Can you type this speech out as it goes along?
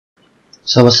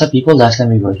So what's up, people? Last time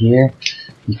we were here,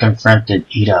 we confronted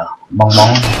Ida. Bong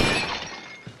bong.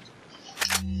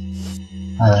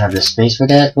 I don't have the space for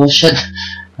that bullshit.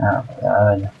 Oh my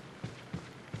god.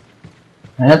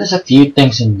 I know there's a few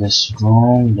things in this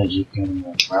room that you can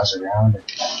browse around.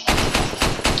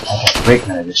 I can't break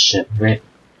none of this shit, right?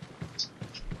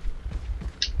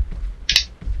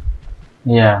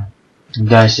 Yeah, the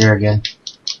guy's here again.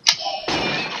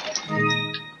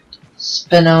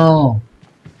 Spino!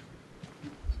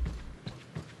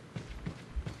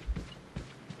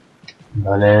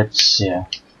 Bullets, yeah.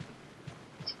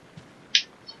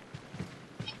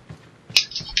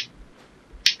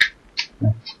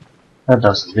 That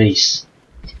was a vase.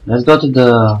 Let's go to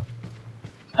the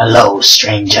hello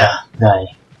stranger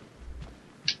guy.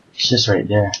 It's just right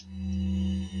there.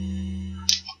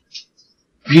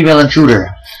 Female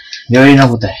intruder. You already know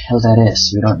what the hell that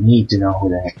is. We don't need to know who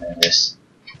the heck that is.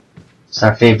 It's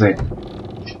our favorite.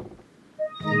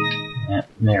 Yeah,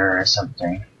 mirror or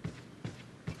something.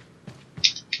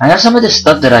 I have some of the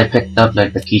stuff that I picked up,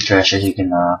 like the key treasures. You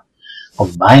can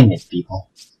combine it, people.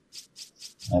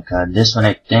 Like this one,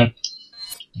 I think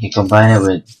you can combine it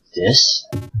with this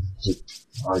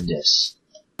or this.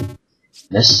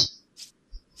 This.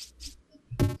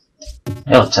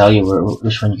 It'll tell you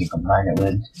which one you can combine it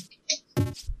with.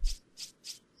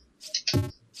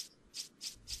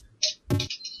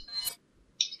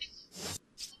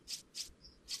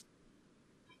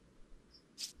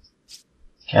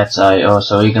 Cat's eye. Oh,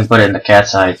 so you can put it in the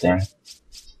cat's eye thing.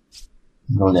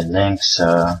 Golden links.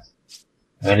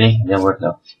 Really? It didn't work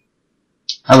though.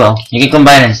 Oh well, you can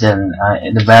combine it then.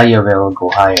 The value of it will go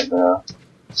higher. But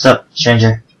what's up,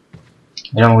 stranger?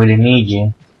 I don't really need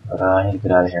you, but I need to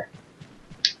get out of here.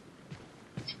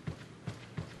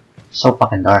 So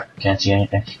fucking dark, can't see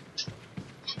anything.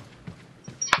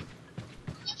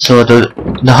 So the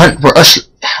hunt for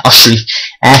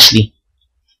Ashley.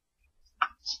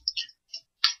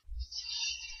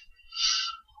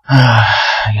 Ah,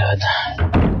 God.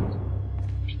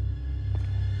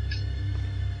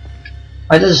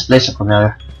 Why does this place look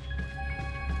familiar?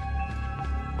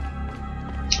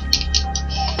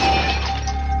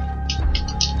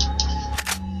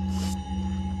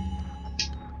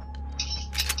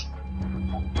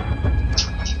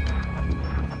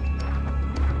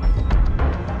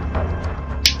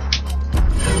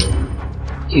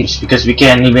 It's because we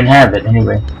can't even have it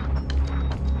anyway.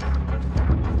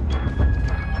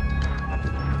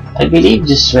 I believe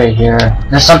this right here,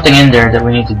 there's something in there that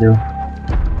we need to do.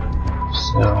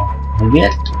 So, maybe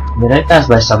did I pass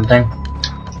by something?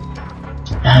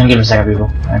 Give me a second, people.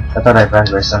 I thought I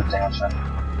passed by something or something.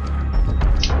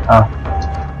 Oh.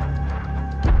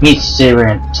 Need to savor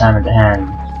in time at the hand.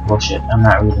 Bullshit, I'm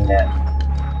not reading that.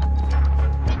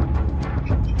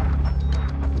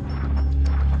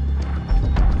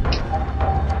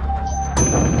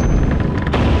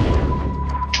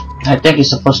 I think you're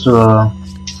supposed to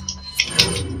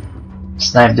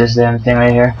snipe this damn thing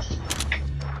right here.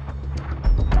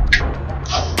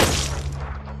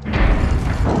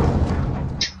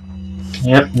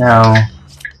 Yep, now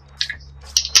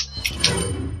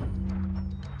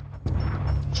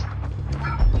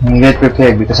get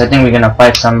prepared because I think we're gonna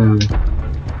fight some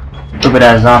stupid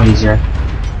ass zombies here.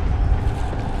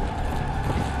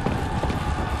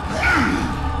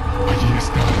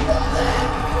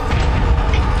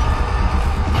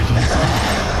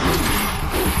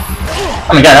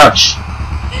 Oh my god, ouch!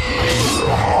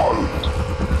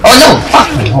 Oh no! Fuck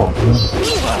me!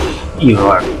 Oh, you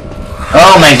are.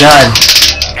 Oh my god!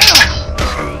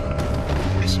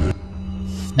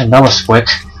 And that was quick.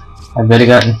 I better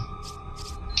gotten.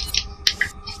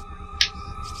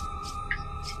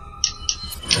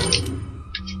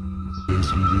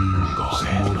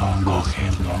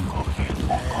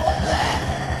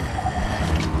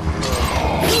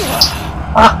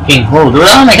 Fucking hold, dude!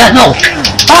 Oh my god, no!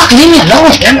 Fuck, leave me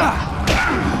alone, man!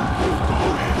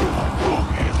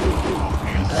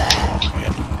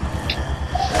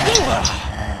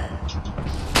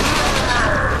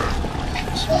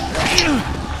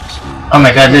 Oh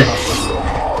my god, this.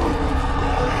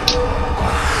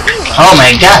 Oh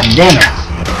my god, damn it.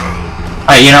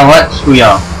 Alright, you know what? Screw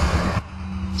y'all.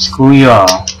 Screw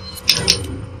y'all.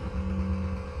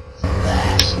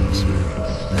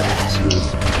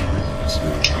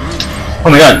 Oh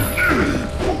my god.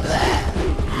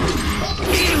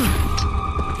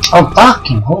 Oh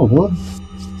fucking hell, dude.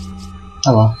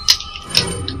 Oh well.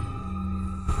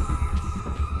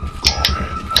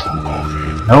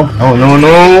 No, no, no,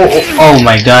 no! Oh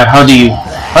my god, how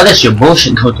does your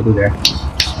bullshit go through there?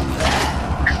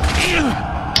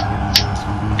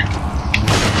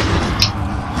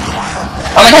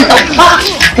 Oh my god, no! Fuck!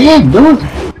 Damn, dude!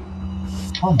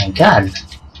 Oh my god.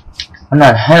 I'm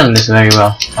not handling this very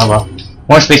well. Oh well.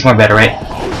 More space, more better, right?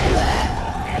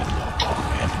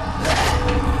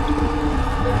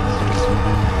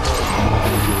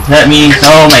 That means,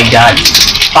 oh my god.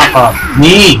 Fuck off.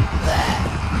 Me!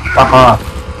 Fuck off.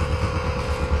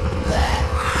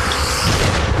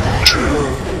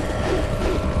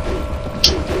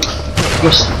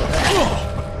 Yes.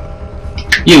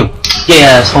 You!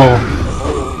 Yeah, asshole.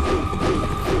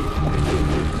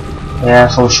 Yeah,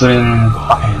 asshole shooting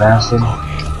fucking bastard.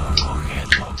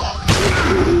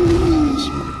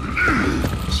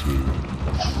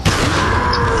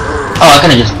 Oh, I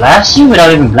could've just blast you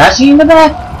without even blasting you in the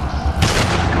back?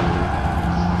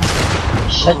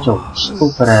 Shut your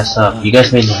stupid ass up. You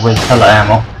guys made me waste hella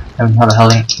ammo and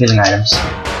hella healing items.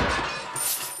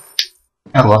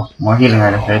 Oh well, more healing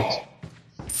items, right?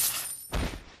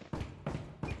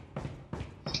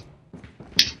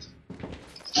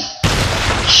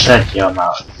 Shut your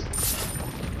mouth.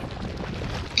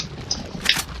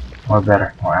 More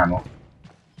better, more ammo.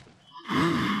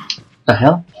 What the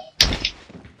hell?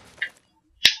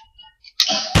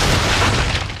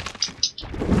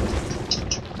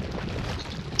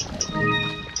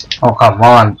 Oh come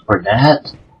on, for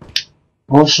that?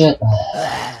 Bullshit.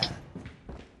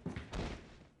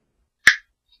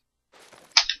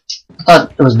 I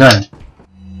thought it was done.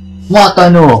 What I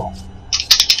know?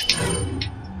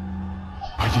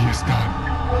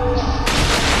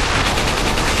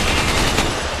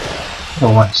 The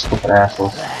one stupid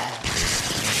asshole.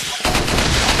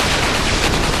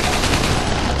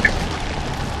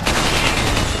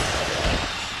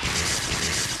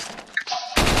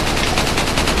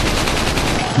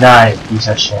 Die, piece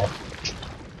of shit.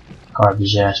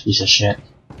 Garbage ass piece of shit.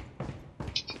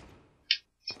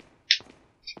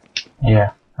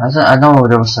 Yeah, I know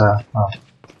there was a. Oh,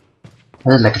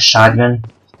 was it like a shotgun?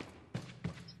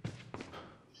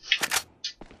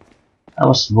 That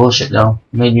was bullshit though.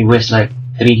 Made me waste like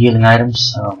 3 healing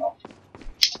items. I don't know.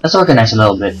 Let's organize a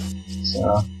little bit.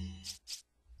 So.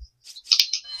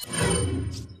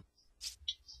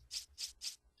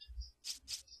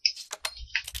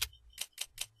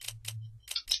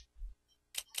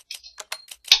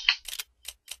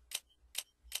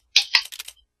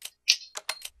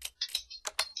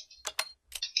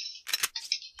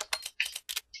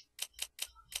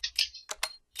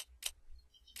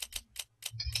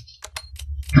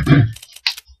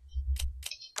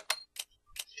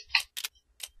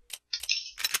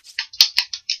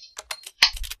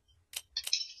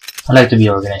 I like to be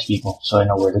organized, people, so I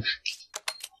know where to.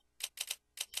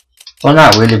 Well,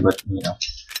 not really, but you know,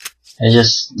 it's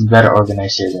just better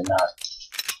organized here than not.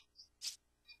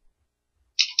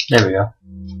 There we go.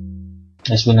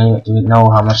 Yes, we know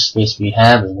how much space we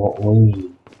have and what we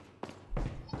need.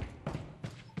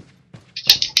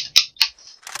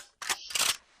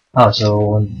 Oh,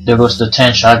 so there goes the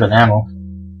 10 shotgun ammo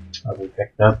that we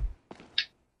picked up.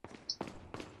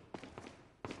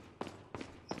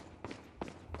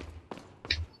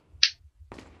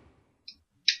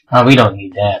 Oh, we don't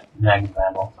need that. Magnum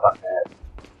ammo. Fuck that.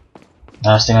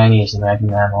 Last thing I need is the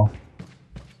magnum ammo.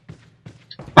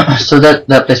 So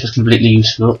that place was completely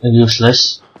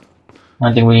useless. I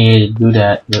don't think we needed to do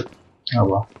that, but oh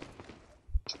well.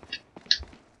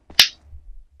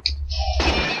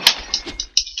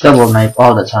 Double knife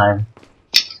all the time.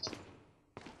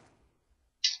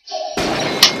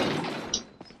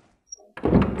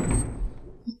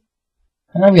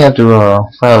 And then we have to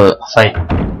fight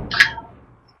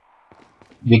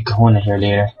Big Kahuna here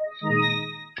later.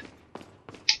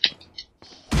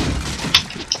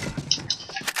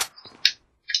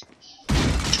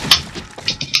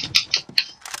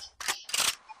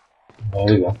 There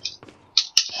we go.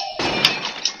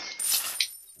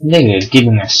 Nigga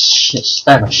giving us shit,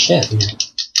 stack of shit here.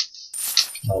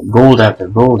 Gold after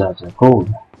gold after gold.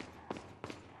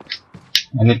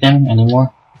 Anything? Any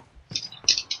more?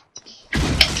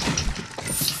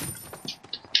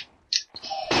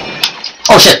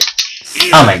 Oh shit!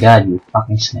 Oh my god, you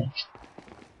fucking snake.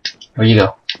 Where you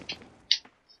go?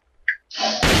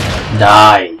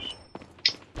 Die!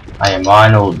 I am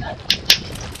Arnold.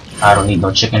 I don't need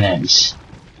no chicken eggs.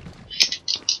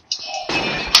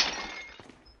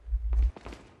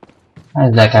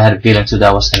 Like I had a feeling too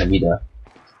that was gonna be the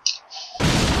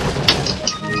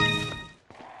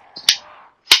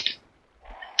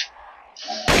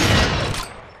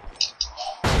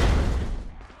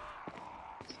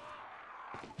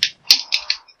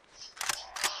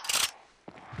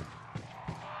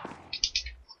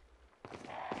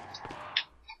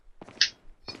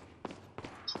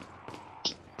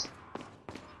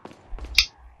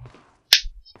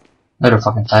Another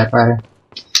fucking typewriter.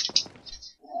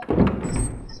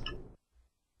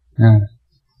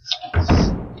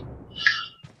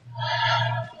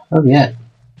 Oh yeah.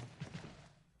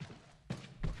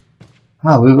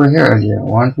 Oh, we were here earlier,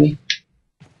 weren't we?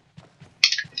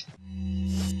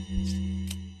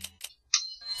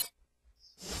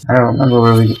 I don't remember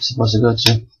where we were supposed to go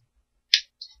to.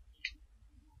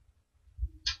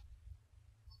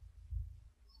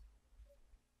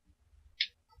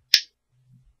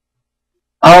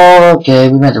 Oh, okay,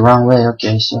 we went the wrong way.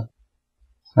 Okay, so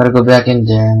gotta go back in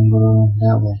there and go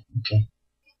that way. Okay.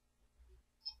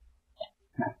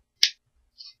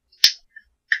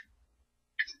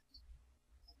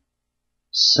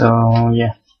 So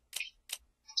yeah,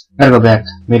 gotta go back.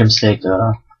 Made a mistake.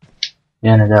 Yeah,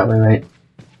 that way, right?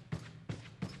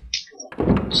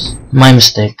 My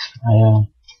mistake. I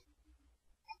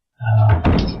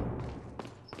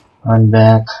run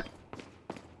back.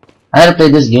 I had to play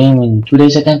this game in 2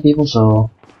 days, I think, people.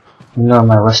 So ignore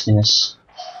my rustiness.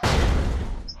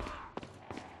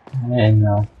 And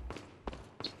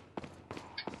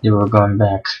they were going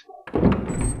back.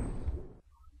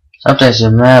 Sometimes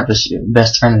your map is your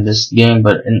best friend in this game,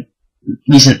 but in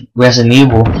recent Resident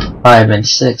Evil 5 and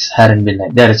 6 hadn't been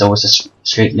like that. It's always a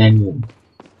straight linear.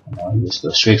 You just go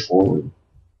straight forward.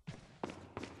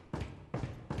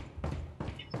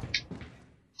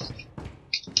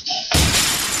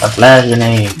 A flash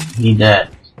grenade, need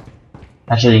that.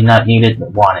 Actually, not needed,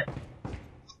 but want it.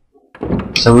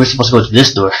 So we're supposed to go to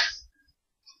this door.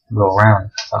 Go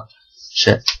around. Fuck.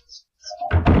 Shit.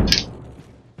 God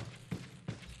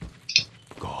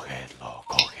damn it,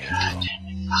 fuck.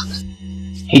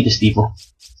 Hate this people.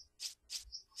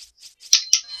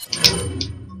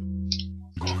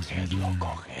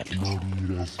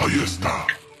 Ahí está.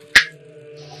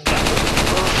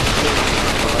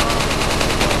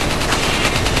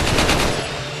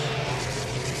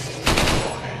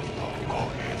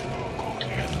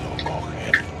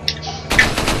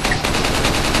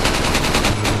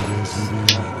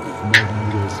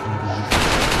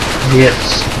 Yes.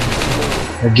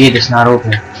 The gate is not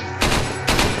open.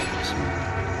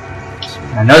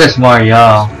 I know there's more,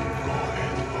 y'all.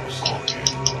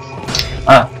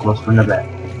 Ah, close from the back.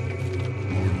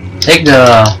 Take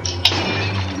the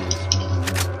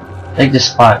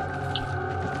spot.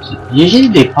 Usually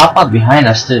they pop up behind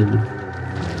us too.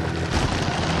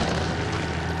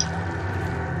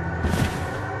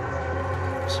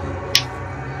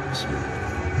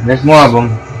 There's more of them,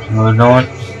 so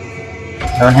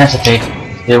don't hesitate.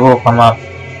 They will come up.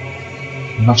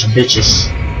 A bunch of bitches.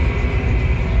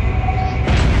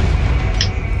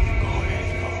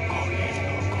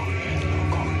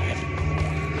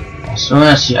 As soon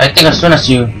as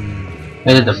you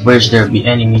get to the bridge, there will be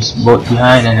enemies both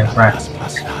behind and in front.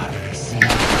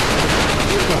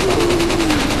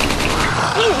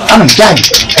 Oh my god!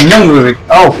 I know you were.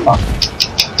 Oh fuck.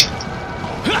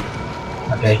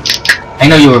 Okay. I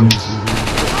know you were.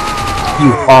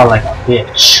 You fall like a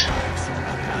bitch.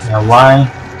 You know why?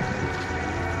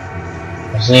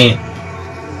 I ain't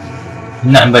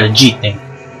nothing but a G thing.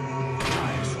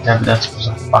 That's supposed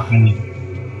to fucking mean.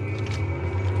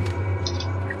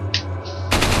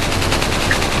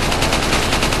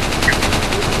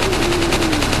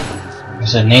 I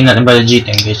said ain't nothing but a G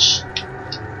thing, bitch.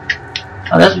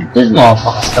 Oh, this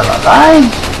motherfucker's still alive?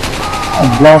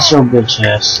 Oh, blast your bitch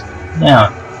ass.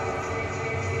 Down.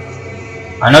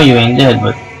 I know you ain't dead,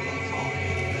 but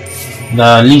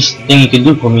the least thing you can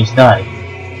do for me is die.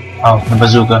 Oh, the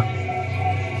bazooka.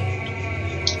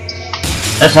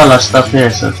 That's all that stuff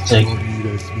here, so take.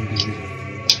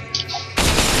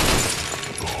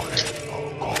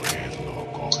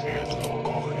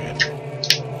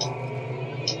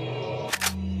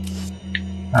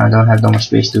 I don't have that much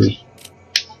space, do we?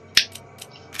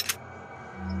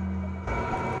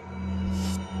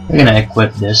 We're gonna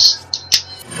equip this.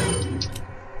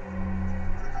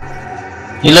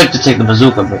 You like to take the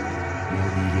bazooka, but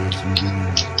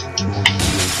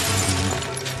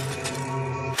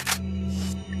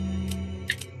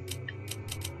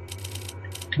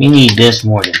we need this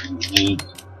more than we need.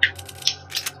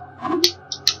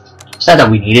 It's not that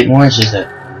we need it more, it's just that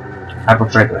I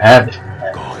prefer to have it.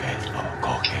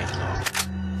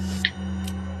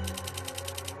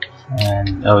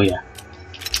 And oh yeah,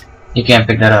 you can't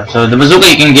pick that up. So the bazooka,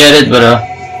 you can get it, but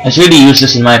it's really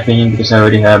useless in my opinion because I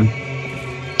already have.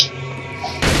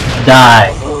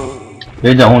 Die!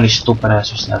 You're the only stupid ass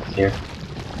who's not here.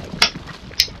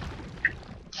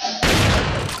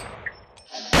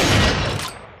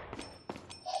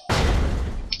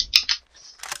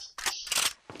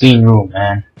 Clean room,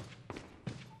 man.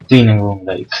 Cleaning room,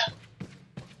 like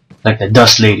the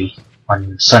dust lady.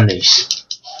 on Sundays.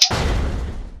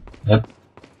 Yep.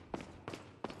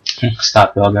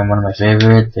 Scott Pilgrim, one of my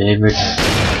favorite.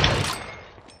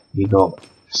 We go.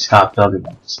 Scott Pilgrim.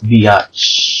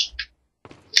 Biatch.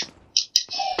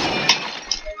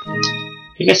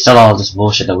 He can sell all this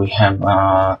bullshit that we have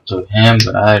to him,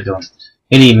 but I don't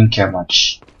really even care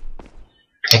much.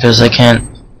 Because I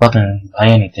can't fucking buy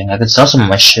anything. I could sell some of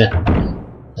my shit.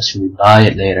 Unless we buy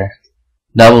it later.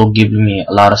 That will give me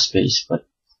a lot of space, but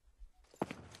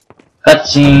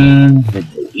cutscene with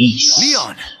Luis.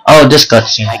 Leon! Oh, this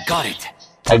cutscene. I got it.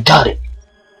 I got it.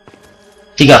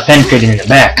 He got penetrated in the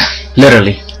back.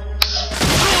 Literally.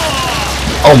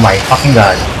 Oh my fucking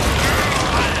god.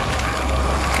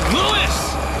 Louis!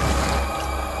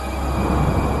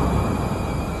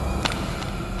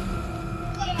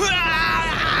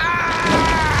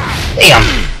 Damn.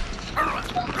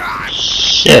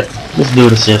 Shit. This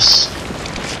dude is just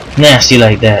nasty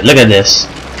like that. Look at this.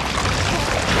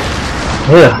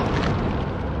 Ugh.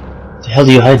 The hell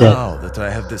do you hide that? Now that I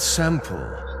have the sample,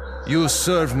 you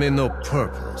serve me no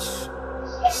purpose.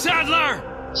 Sadler!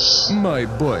 My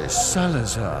boy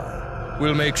Salazar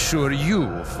will make sure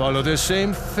you follow the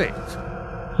same fate.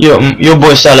 Your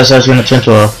boy Salazar's gonna turn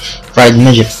to a fried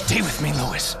midget. Stay with me,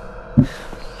 Louis.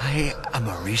 I am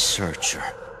a researcher,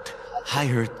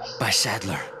 hired by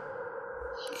Sadler.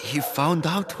 He found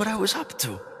out what I was up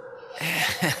to.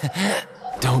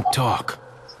 Don't talk.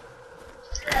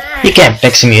 You can't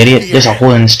fix him, you idiot. There's a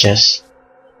hole in his chest.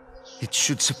 It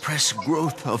should suppress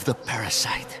growth of the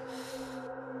parasite.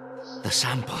 The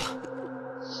sample.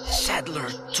 Sadler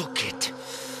took it.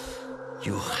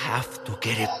 You have to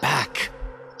get it back.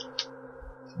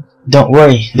 Don't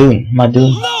worry, dude, my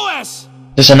dude. Louis!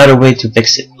 There's another way to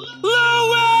fix it.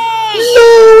 Louis!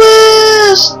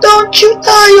 Louis! Don't you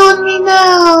die on me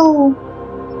now!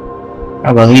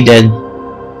 Oh well, he dead.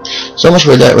 So much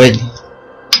for that, right?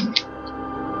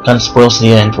 Kinda spoils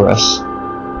the end for us.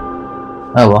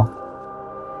 Oh well.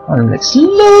 I'm like,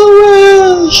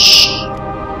 Louis!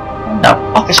 Now,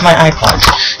 fuck is my iPod?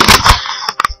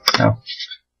 No.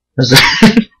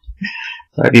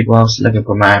 Sorry people, I was looking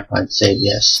for my iPod to say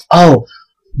yes. Oh!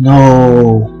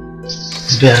 No!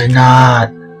 It's better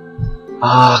not.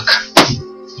 Fuck.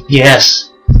 Yes.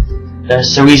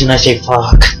 That's the reason I say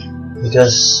fuck.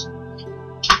 Because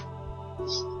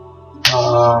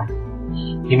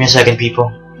give me a second,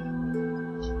 people.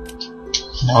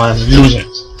 No, I'm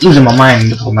losing my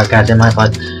mind for my goddamn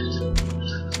iPod.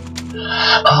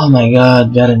 Oh my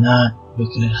god, better not,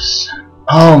 because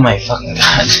oh my fucking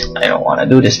god, I don't want to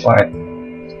do this part.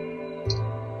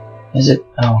 Is it?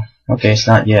 Oh, okay, it's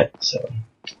not yet. So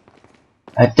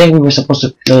I think we were supposed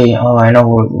to play. Oh, I know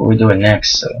what we're doing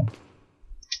next. So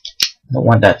I don't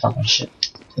want that fucking shit.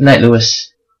 Good night,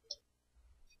 Louis.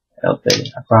 I'll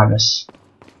play. I promise.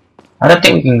 I don't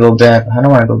think we can go back. I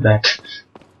don't want to go back.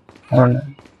 I don't know.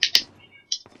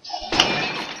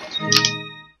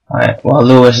 Alright, while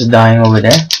Louis is dying over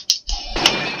there.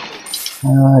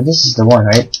 This is the one,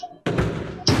 right?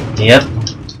 Yep.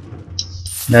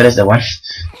 That is the one.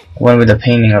 The one with the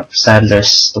painting of Sadler's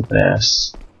stupid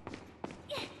ass.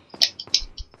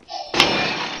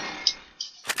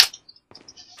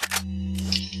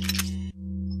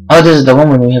 Oh, this is the one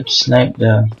when we have to snipe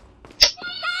the...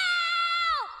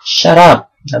 Shut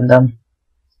up, dum-dum.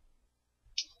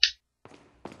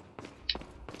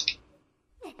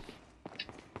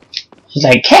 She's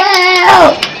like,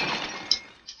 help!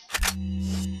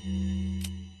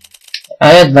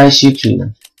 I advise you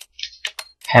to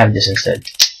have this instead.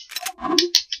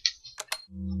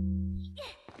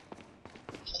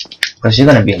 Because you're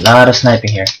gonna be a lot of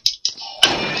sniping here.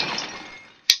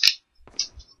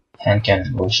 Hand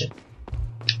cannon bullshit.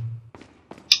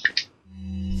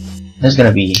 There's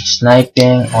gonna be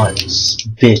sniping on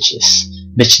bitchness.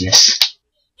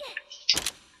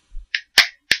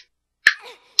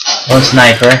 Don't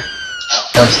sniper.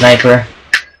 Don't sniper.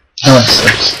 Don't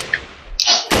sniper.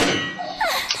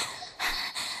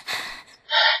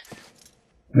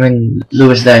 When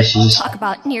Louis dies, she's Talk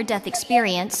about near-death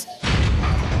experience.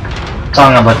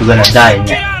 talking about we're gonna die.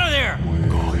 Get out of there!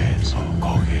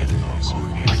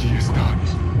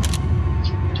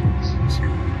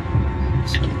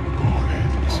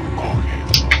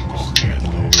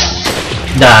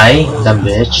 Die, dumb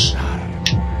bitch.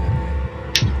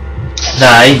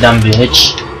 Die, dumb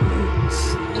bitch.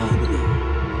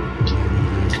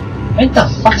 What the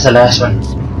fuck is the last one?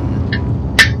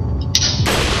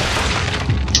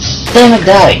 Damn it,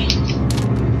 die.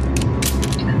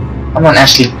 Come on,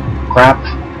 Ashley. Crap.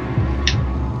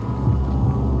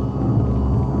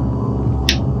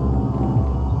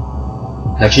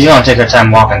 Like, she's gonna take her time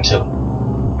walking too.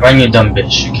 Run, you dumb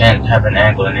bitch. You can't have an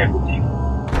angle and everything.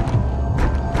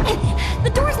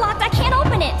 The door's locked. I can't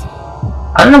open it.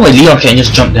 I don't know why Leon can't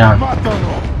just jump down.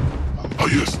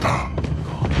 Ahí está.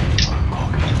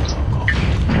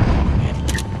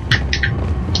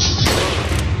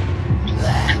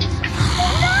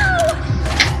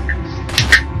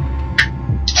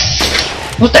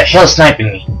 What the hell is sniping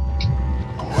me?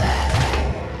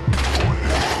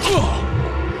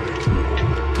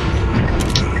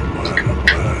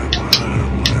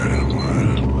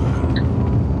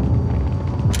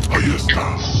 Ahí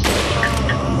está.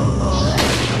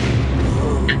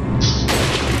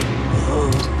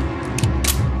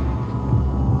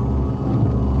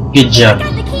 Good job.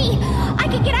 Got the key. I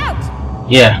can get out.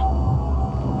 Yeah.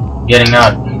 Getting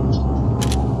out.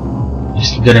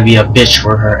 She's gonna be a bitch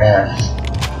for her ass.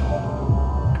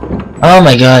 Oh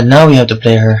my god, now we have to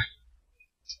play her.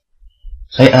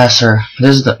 So I asked her,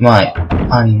 this is my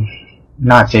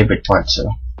not favorite part, so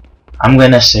I'm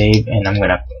gonna save and I'm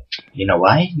gonna quit. You know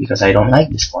why? Because I don't like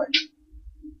this part.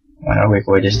 I wanna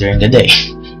record this during the day.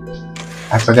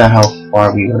 I forgot how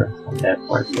far we were from that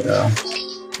part, but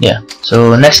yeah.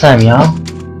 So next time, y'all,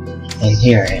 and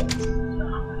here, and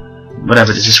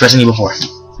whatever, this is Resident Evil 4.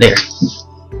 Later.